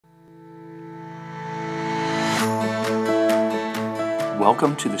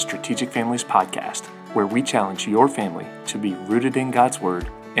Welcome to the Strategic Families Podcast, where we challenge your family to be rooted in God's Word,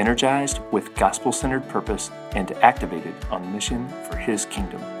 energized with gospel-centered purpose, and activated on mission for His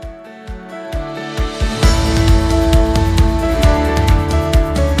kingdom.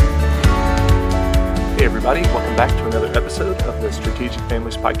 Hey everybody, welcome back to another episode of the Strategic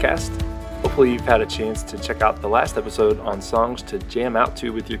Families Podcast. Hopefully you've had a chance to check out the last episode on songs to jam out to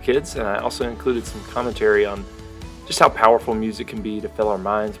with your kids, and I also included some commentary on just how powerful music can be to fill our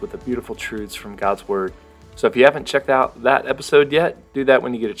minds with the beautiful truths from God's Word. So if you haven't checked out that episode yet, do that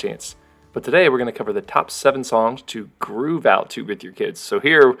when you get a chance. But today we're going to cover the top 7 songs to groove out to with your kids. So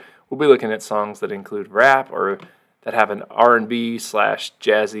here we'll be looking at songs that include rap or that have an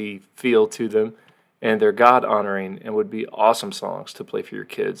R&B/jazzy feel to them, and they're God-honoring and would be awesome songs to play for your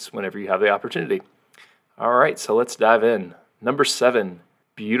kids whenever you have the opportunity. All right, so let's dive in. Number 7,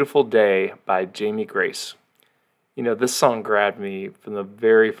 Beautiful Day by Jamie Grace. You know, this song grabbed me from the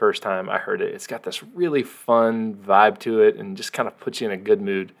very first time I heard it. It's got this really fun vibe to it and just kind of puts you in a good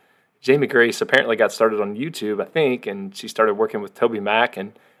mood. Jamie Grace apparently got started on YouTube, I think, and she started working with Toby Mac,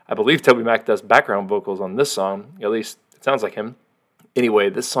 and I believe Toby Mac does background vocals on this song. At least it sounds like him. Anyway,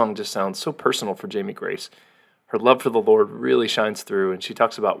 this song just sounds so personal for Jamie Grace. Her love for the Lord really shines through, and she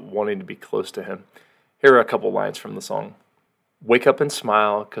talks about wanting to be close to Him. Here are a couple lines from the song. Wake up and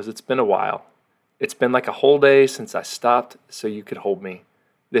smile, 'cause it's been a while. It's been like a whole day since I stopped so you could hold me.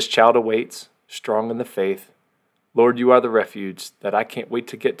 This child awaits, strong in the faith. Lord, you are the refuge that I can't wait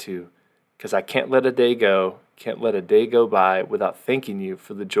to get to, 'cause I can't let a day go by without thanking you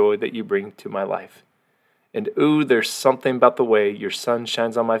for the joy that you bring to my life. And ooh, there's something about the way your sun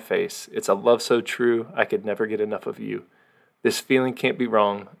shines on my face. It's a love so true, I could never get enough of you. This feeling can't be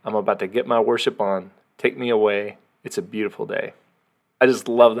wrong. I'm about to get my worship on. Take me away. It's a beautiful day. I just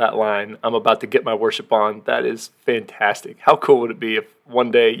love that line. I'm about to get my worship on. That is fantastic. How cool would it be if one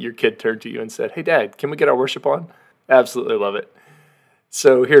day your kid turned to you and said, "Hey, Dad, can we get our worship on?" Absolutely love it.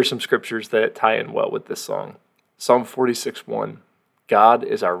 So here are some scriptures that tie in well with this song. Psalm 46:1. God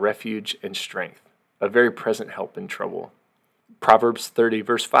is our refuge and strength, a very present help in trouble. Proverbs 30,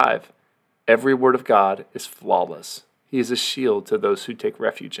 verse 5. Every word of God is flawless. He is a shield to those who take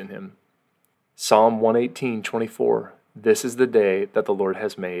refuge in Him. Psalm 118:24. This is the day that the Lord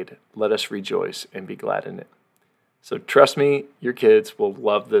has made. Let us rejoice and be glad in it. So trust me, your kids will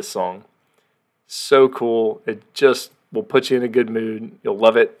love this song. So cool. It just will put you in a good mood. You'll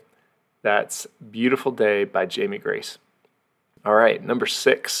love it. That's Beautiful Day by Jamie Grace. All right, number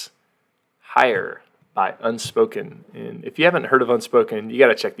 6, Higher by Unspoken. And if you haven't heard of Unspoken, you got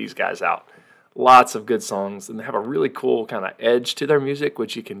to check these guys out. Lots of good songs, and they have a really cool kind of edge to their music,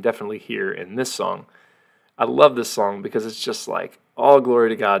 which you can definitely hear in this song. I love this song because it's just like, all glory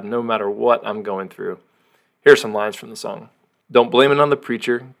to God, no matter what I'm going through. Here are some lines from the song. Don't blame it on the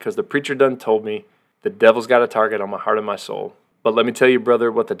preacher, because the preacher done told me the devil's got a target on my heart and my soul. But let me tell you,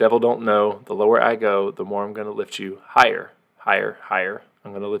 brother, what the devil don't know, the lower I go, the more I'm going to lift you higher, higher, higher.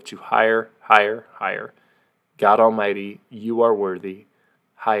 I'm going to lift you higher, higher, higher. God Almighty, you are worthy.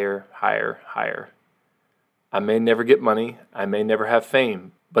 Higher, higher, higher. I may never get money. I may never have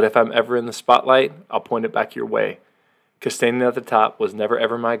fame. But if I'm ever in the spotlight, I'll point it back your way. 'Cause standing at the top was never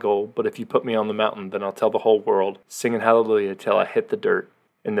ever my goal, but if you put me on the mountain, then I'll tell the whole world, singing hallelujah till I hit the dirt.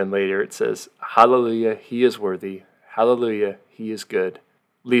 And then later it says, hallelujah, He is worthy. Hallelujah, He is good.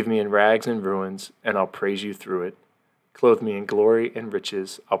 Leave me in rags and ruins, and I'll praise you through it. Clothe me in glory and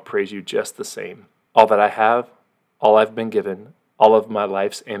riches, I'll praise you just the same. All that I have, all I've been given, all of my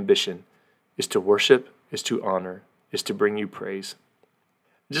life's ambition is to worship, is to honor, is to bring you praise.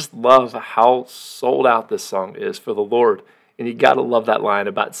 Just love how sold out this song is for the Lord. And you got to love that line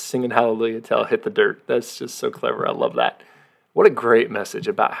about singing hallelujah till I hit the dirt. That's just so clever. I love that. What a great message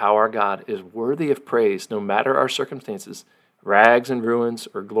about how our God is worthy of praise no matter our circumstances, rags and ruins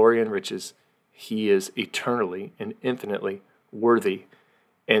or glory and riches. He is eternally and infinitely worthy.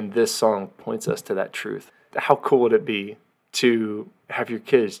 And this song points us to that truth. How cool would it be to have your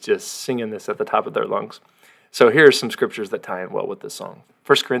kids just singing this at the top of their lungs? So here are some scriptures that tie in well with this song.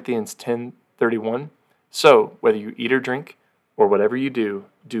 1 Corinthians 10:31. So, whether you eat or drink, or whatever you do,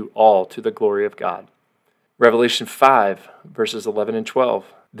 do all to the glory of God. Revelation 5, verses 11 and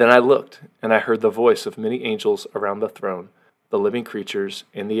 12. Then I looked, and I heard the voice of many angels around the throne, the living creatures,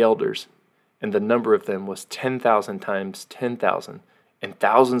 and the elders. And the number of them was 10,000 times 10,000, and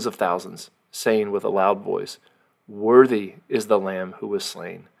thousands of thousands, saying with a loud voice, Worthy is the Lamb who was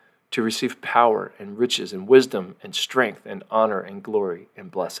slain, to receive power and riches and wisdom and strength and honor and glory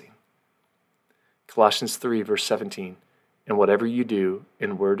and blessing. Colossians 3, verse 17. And whatever you do,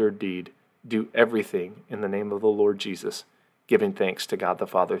 in word or deed, do everything in the name of the Lord Jesus, giving thanks to God the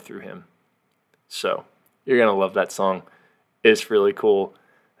Father through him. So, you're going to love that song. It's really cool.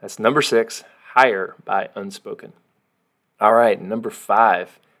 That's number 6, Higher by Unspoken. All right, number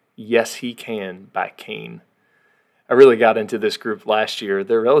 5, Yes He Can by Cain. I really got into this group last year.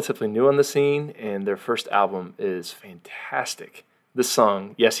 They're relatively new on the scene, and their first album is fantastic. This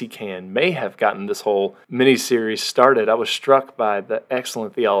song, Yes He Can, may have gotten this whole mini-series started. I was struck by the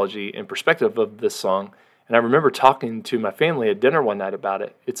excellent theology and perspective of this song, and I remember talking to my family at dinner one night about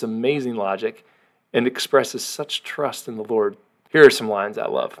it. It's amazing logic and expresses such trust in the Lord. Here are some lines I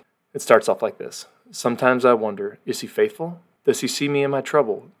love. It starts off like this. Sometimes I wonder, is he faithful? Does he see me in my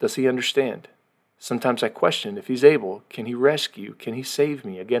trouble? Does he understand? Sometimes I question if he's able. Can he rescue? Can he save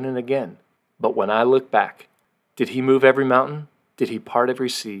me again and again? But when I look back, did he move every mountain? Did he part every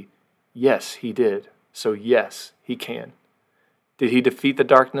sea? Yes, he did. So yes, he can. Did he defeat the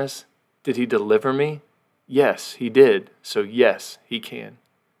darkness? Did he deliver me? Yes, he did. So yes, he can.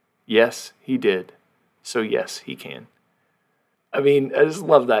 Yes, he did. So yes, he can. I mean, I just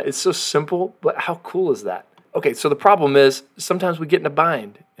love that. It's so simple, but how cool is that? Okay, so the problem is sometimes we get in a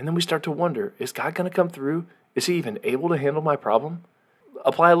bind, and then we start to wonder, is God going to come through? Is he even able to handle my problem?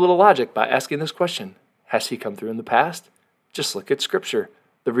 Apply a little logic by asking this question. Has he come through in the past? Just look at Scripture.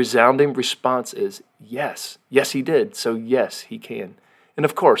 The resounding response is yes. Yes, he did. So yes, he can. And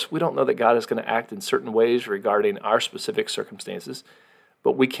of course, we don't know that God is going to act in certain ways regarding our specific circumstances,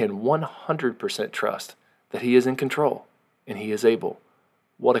 but we can 100% trust that he is in control and he is able.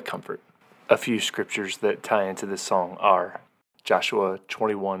 What a comfort. A few scriptures that tie into this song are Joshua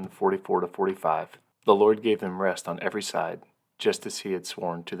 21:44-45. The Lord gave them rest on every side, just as he had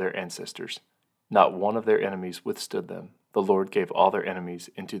sworn to their ancestors. Not one of their enemies withstood them. The Lord gave all their enemies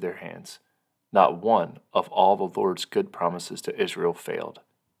into their hands. Not one of all the Lord's good promises to Israel failed.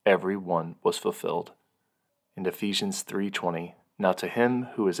 Every one was fulfilled. In Ephesians 3:20, now to him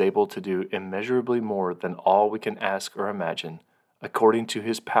who is able to do immeasurably more than all we can ask or imagine, according to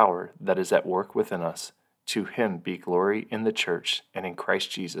his power that is at work within us, to him be glory in the church and in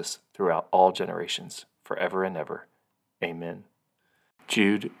Christ Jesus throughout all generations, forever and ever. Amen.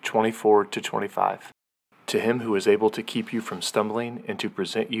 Jude 24-25. To him who is able to keep you from stumbling and to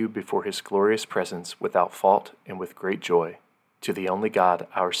present you before his glorious presence without fault and with great joy, to the only God,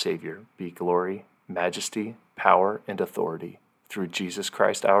 our Savior, be glory, majesty, power, and authority, through Jesus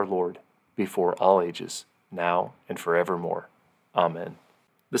Christ our Lord, before all ages, now and forevermore. Amen.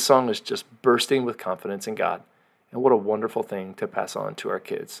 This song is just bursting with confidence in God, and what a wonderful thing to pass on to our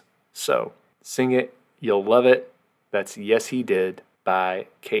kids. So, sing it, you'll love it. That's Yes He Did by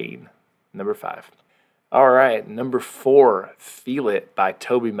Cain, number 5. All right, number 4, Feel It by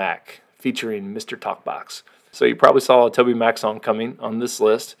Toby Mac, featuring Mr. Talkbox. So you probably saw a Toby Mac song coming on this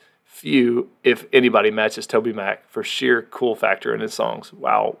list. Few, if anybody, matches Toby Mac for sheer cool factor in his songs.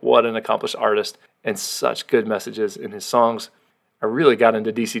 Wow, what an accomplished artist, and such good messages in his songs. I really got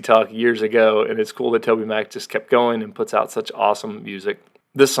into DC Talk years ago, and it's cool that Toby Mac just kept going and puts out such awesome music.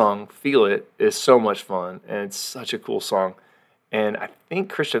 This song, Feel It, is so much fun, and it's such a cool song. And I think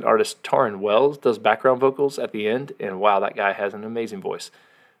Christian artist Taryn Wells does background vocals at the end, and wow, that guy has an amazing voice.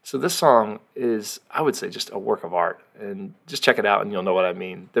 So this song is, I would say, just a work of art, and just check it out and you'll know what I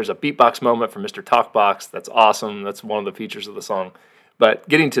mean. There's a beatbox moment from Mr. Talkbox. That's awesome. That's one of the features of the song. But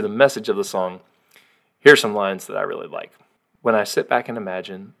getting to the message of the song, here's some lines that I really like. When I sit back and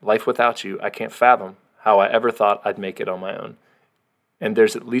imagine life without you, I can't fathom how I ever thought I'd make it on my own. And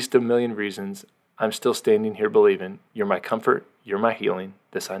there's at least a million reasons I'm still standing here believing you're my comfort, you're my healing,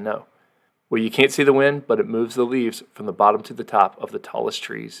 this I know. Well, you can't see the wind, but it moves the leaves from the bottom to the top of the tallest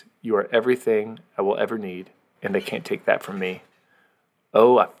trees. You are everything I will ever need, and they can't take that from me.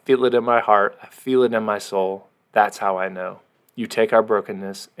 Oh, I feel it in my heart, I feel it in my soul. That's how I know. You take our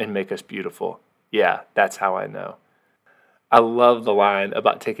brokenness and make us beautiful. Yeah, that's how I know. I love the line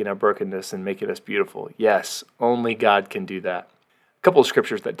about taking our brokenness and making us beautiful. Yes, only God can do that. A couple of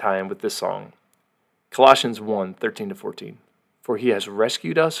scriptures that tie in with this song. Colossians 1:13-14. For he has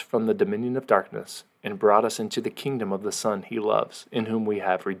rescued us from the dominion of darkness and brought us into the kingdom of the Son he loves, in whom we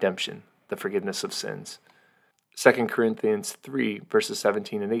have redemption, the forgiveness of sins. 2 Corinthians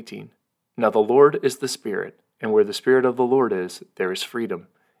 3:17-18. Now the Lord is the Spirit, and where the Spirit of the Lord is, there is freedom.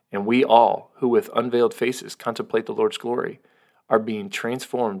 And we all, who with unveiled faces contemplate the Lord's glory, are being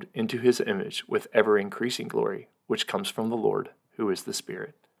transformed into his image with ever-increasing glory, which comes from the Lord, who is the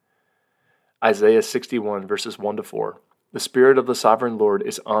Spirit. Isaiah 61:1-4. The Spirit of the Sovereign Lord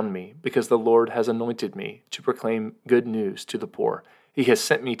is on me, because the Lord has anointed me to proclaim good news to the poor. He has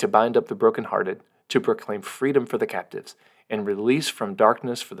sent me to bind up the brokenhearted, to proclaim freedom for the captives, and release from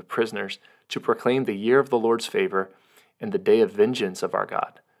darkness for the prisoners, to proclaim the year of the Lord's favor, and the day of vengeance of our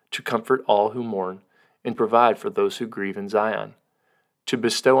God, to comfort all who mourn, and provide for those who grieve in Zion, to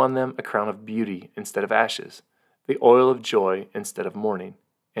bestow on them a crown of beauty instead of ashes, the oil of joy instead of mourning,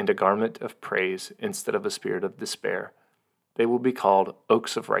 and a garment of praise instead of a spirit of despair. They will be called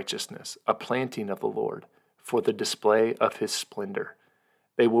oaks of righteousness, a planting of the Lord, for the display of his splendor.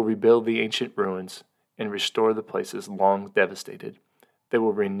 They will rebuild the ancient ruins and restore the places long devastated. They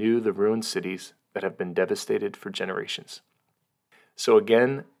will renew the ruined cities that have been devastated for generations. So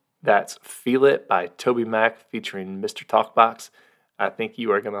again, that's Feel It by Toby Mac featuring Mr. Talkbox. I think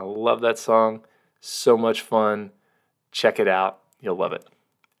you are going to love that song. So much fun. Check it out. You'll love it.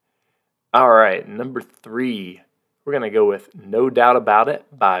 All right, number 3. We're going to go with No Doubt About It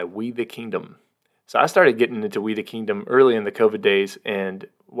by We the Kingdom. So I started getting into We the Kingdom early in the COVID days, and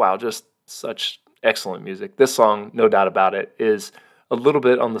wow, just such excellent music. This song, No Doubt About It, is a little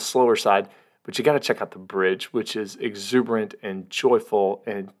bit on the slower side, but you got to check out the bridge, which is exuberant and joyful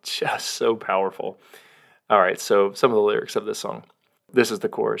and just so powerful. All right, so some of the lyrics of this song. This is the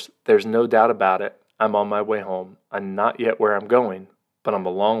chorus. There's no doubt about it. I'm on my way home. I'm not yet where I'm going, but I'm a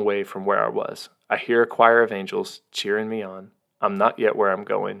long way from where I was. I hear a choir of angels cheering me on. I'm not yet where I'm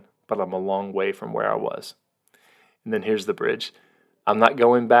going, but I'm a long way from where I was. And then here's the bridge. I'm not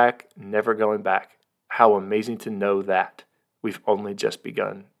going back, never going back. How amazing to know that. We've only just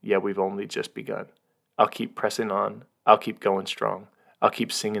begun. Yeah, we've only just begun. I'll keep pressing on. I'll keep going strong. I'll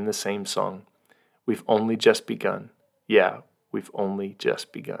keep singing the same song. We've only just begun. Yeah, we've only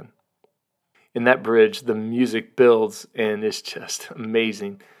just begun. In that bridge, the music builds and it's just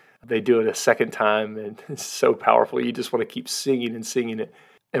amazing. They do it a second time and it's so powerful. You just want to keep singing and singing it.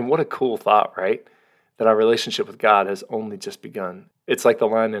 And what a cool thought, right? That our relationship with God has only just begun. It's like the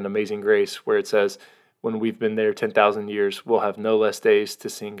line in Amazing Grace where it says, when we've been there 10,000 years, we'll have no less days to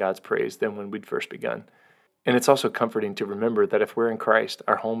sing God's praise than when we'd first begun. And it's also comforting to remember that if we're in Christ,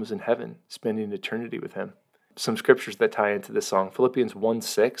 our home is in heaven, spending eternity with him. Some scriptures that tie into this song, Philippians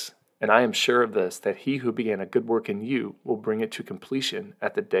 1:6, and I am sure of this, that he who began a good work in you will bring it to completion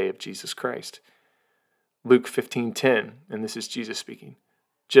at the day of Jesus Christ. Luke 15:10, and this is Jesus speaking.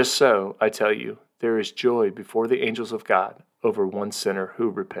 Just so, I tell you, there is joy before the angels of God over one sinner who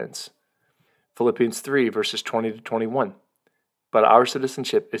repents. Philippians 3, verses 20 to 21. But our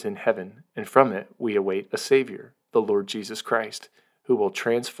citizenship is in heaven, and from it we await a Savior, the Lord Jesus Christ, who will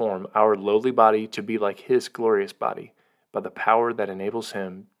transform our lowly body to be like his glorious body, by the power that enables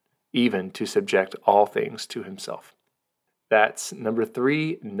him even to subject all things to himself. That's number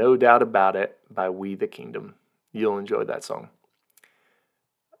 3, No Doubt About It, by We the Kingdom. You'll enjoy that song.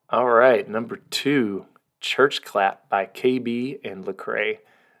 All right, number 2, Church Clap by KB and Lecrae.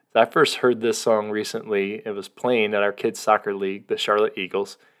 I first heard this song recently. It was playing at our kids' soccer league, the Charlotte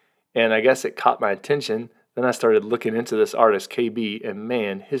Eagles, and I guess it caught my attention. Then I started looking into this artist, KB, and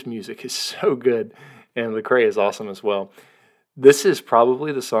man, his music is so good, and Lecrae is awesome as well. This is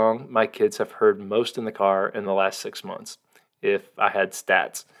probably the song my kids have heard most in the car in the last 6 months, if I had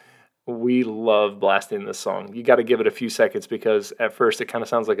stats. We love blasting this song. You got to give it a few seconds because at first it kind of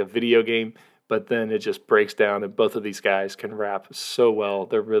sounds like a video game, but then it just breaks down, and both of these guys can rap so well.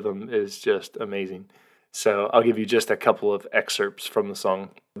 Their rhythm is just amazing. So I'll give you just a couple of excerpts from the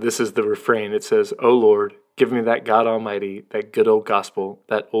song. This is the refrain. It says, "Oh Lord, give me that God Almighty, that good old gospel,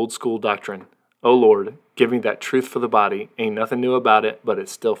 that old school doctrine. Oh Lord, give me that truth for the body. Ain't nothing new about it, but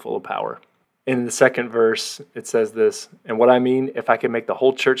it's still full of power." In the second verse, it says this, and what I mean, if I can make the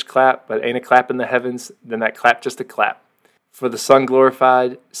whole church clap, but ain't a clap in the heavens, then that clap just a clap. For the Son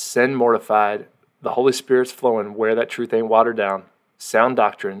glorified, sin mortified, the Holy Spirit's flowing where that truth ain't watered down. Sound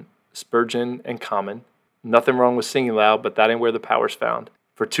doctrine, Spurgeon and Common. Nothing wrong with singing loud, but that ain't where the power's found.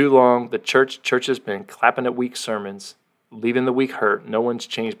 For too long, the church has been clapping at weak sermons, leaving the weak hurt. No one's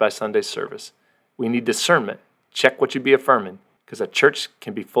changed by Sunday's service. We need discernment. Check what you be affirming, because a church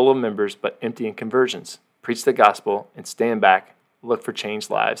can be full of members but empty in conversions. Preach the gospel and stand back. Look for changed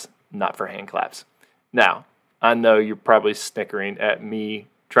lives, not for hand claps. Now, I know you're probably snickering at me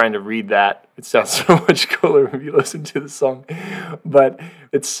trying to read that. It sounds so much cooler when you listen to the song, but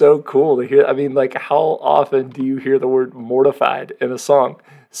it's so cool to hear. I mean, like, how often do you hear the word mortified in a song?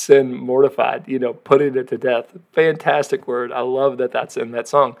 Sin mortified, putting it to death. Fantastic word. I love that that's in that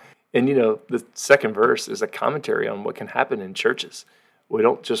song. And, the second verse is a commentary on what can happen in churches. We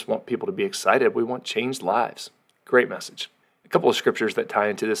don't just want people to be excited. We want changed lives. Great message. A couple of scriptures that tie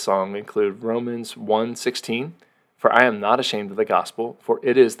into this song include Romans 1:16. For I am not ashamed of the gospel, for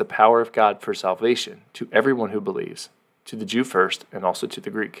it is the power of God for salvation to everyone who believes, to the Jew first and also to the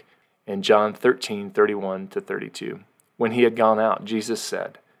Greek. And John 13:31-32. When he had gone out, Jesus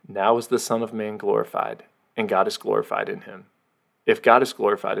said, Now is the Son of Man glorified, and God is glorified in him. If God is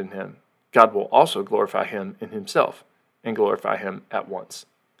glorified in him, God will also glorify him in himself and glorify him at once.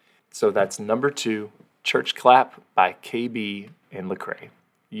 So that's number 2, Church Clap by KB and Lecrae.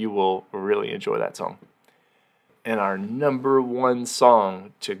 You will really enjoy that song. And our number 1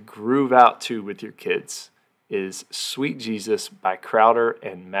 song to groove out to with your kids is Sweet Jesus by Crowder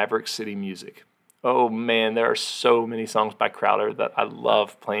and Maverick City Music. Oh man, there are so many songs by Crowder that I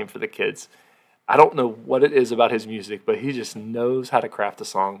love playing for the kids. I don't know what it is about his music, but he just knows how to craft a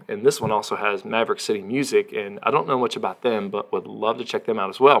song. And this one also has Maverick City Music, and I don't know much about them, but would love to check them out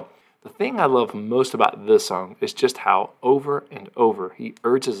as well. The thing I love most about this song is just how over and over he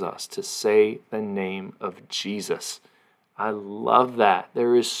urges us to say the name of Jesus. I love that.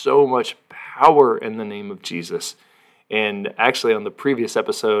 There is so much power in the name of Jesus. And actually on the previous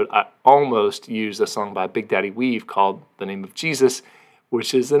episode, I almost used a song by Big Daddy Weave called The Name of Jesus,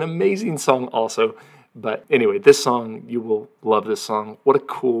 which is an amazing song also. But anyway, this song, you will love this song. What a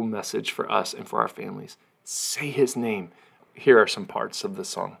cool message for us and for our families. Say his name. Here are some parts of this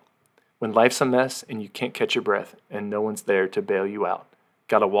song. When life's a mess and you can't catch your breath and no one's there to bail you out.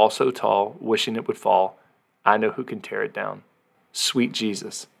 Got a wall so tall, wishing it would fall. I know who can tear it down. Sweet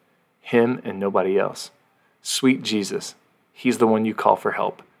Jesus, him and nobody else. Sweet Jesus, he's the one you call for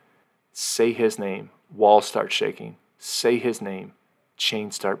help. Say his name, walls start shaking. Say his name,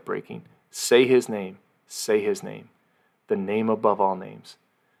 chains start breaking. Say his name, the name above all names.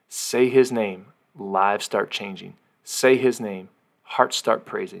 Say his name, lives start changing. Say his name, hearts start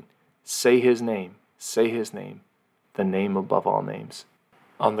praising. Say his name, the name above all names.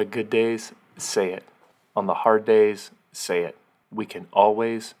 On the good days, say it. On the hard days, say it. We can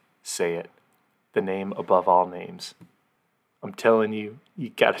always say it. The name above all names. I'm telling you,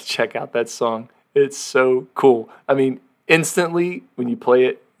 you got to check out that song. It's so cool. I mean, instantly when you play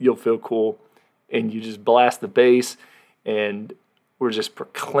it, you'll feel cool. And you just blast the bass, and we're just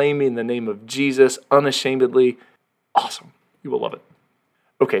proclaiming the name of Jesus unashamedly. Awesome. You will love it.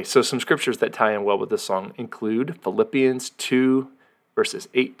 Okay, so some scriptures that tie in well with this song include Philippians 2, verses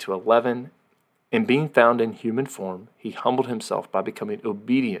 8 to 11. In being found in human form, he humbled himself by becoming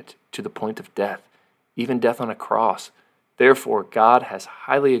obedient to the point of death, even death on a cross. Therefore, God has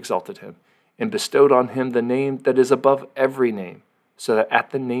highly exalted him and bestowed on him the name that is above every name, so that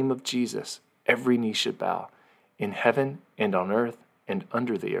at the name of Jesus, every knee should bow, in heaven and on earth and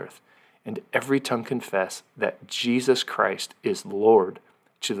under the earth, and every tongue confess that Jesus Christ is Lord,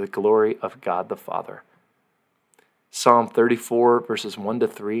 to the glory of God the Father. Psalm 34, verses 1 to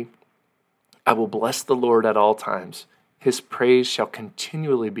 3. I will bless the Lord at all times. His praise shall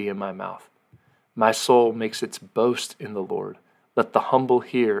continually be in my mouth. My soul makes its boast in the Lord. Let the humble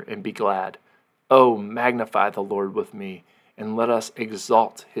hear and be glad. Oh, magnify the Lord with me, and let us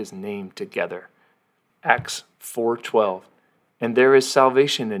exalt his name together. Acts 4:12. And there is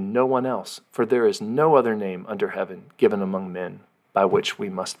salvation in no one else, for there is no other name under heaven given among men by which we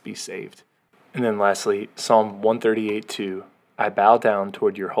must be saved. And then lastly, Psalm 138:2. I bow down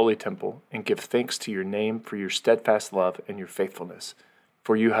toward your holy temple and give thanks to your name for your steadfast love and your faithfulness.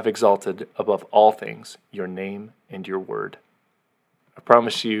 For you have exalted above all things your name and your word. I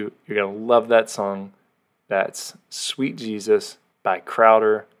promise you, you're going to love that song. That's Sweet Jesus by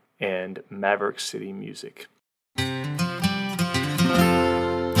Crowder and Maverick City Music.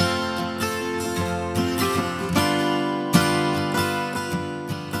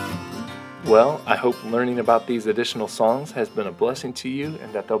 Well, I hope learning about these additional songs has been a blessing to you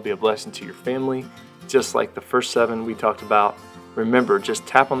and that they'll be a blessing to your family, just like the first 7 we talked about. Remember, just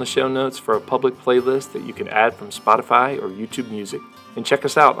tap on the show notes for a public playlist that you can add from Spotify or YouTube Music. And check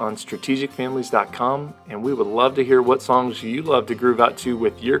us out on strategicfamilies.com, and we would love to hear what songs you love to groove out to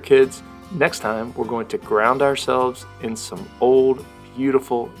with your kids. Next time, we're going to ground ourselves in some old,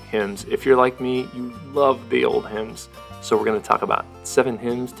 beautiful hymns. If you're like me, you love the old hymns. So we're going to talk about 7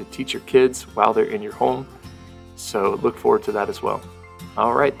 hymns to teach your kids while they're in your home. So look forward to that as well.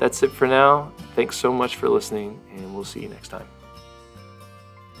 All right, that's it for now. Thanks so much for listening, and we'll see you next time.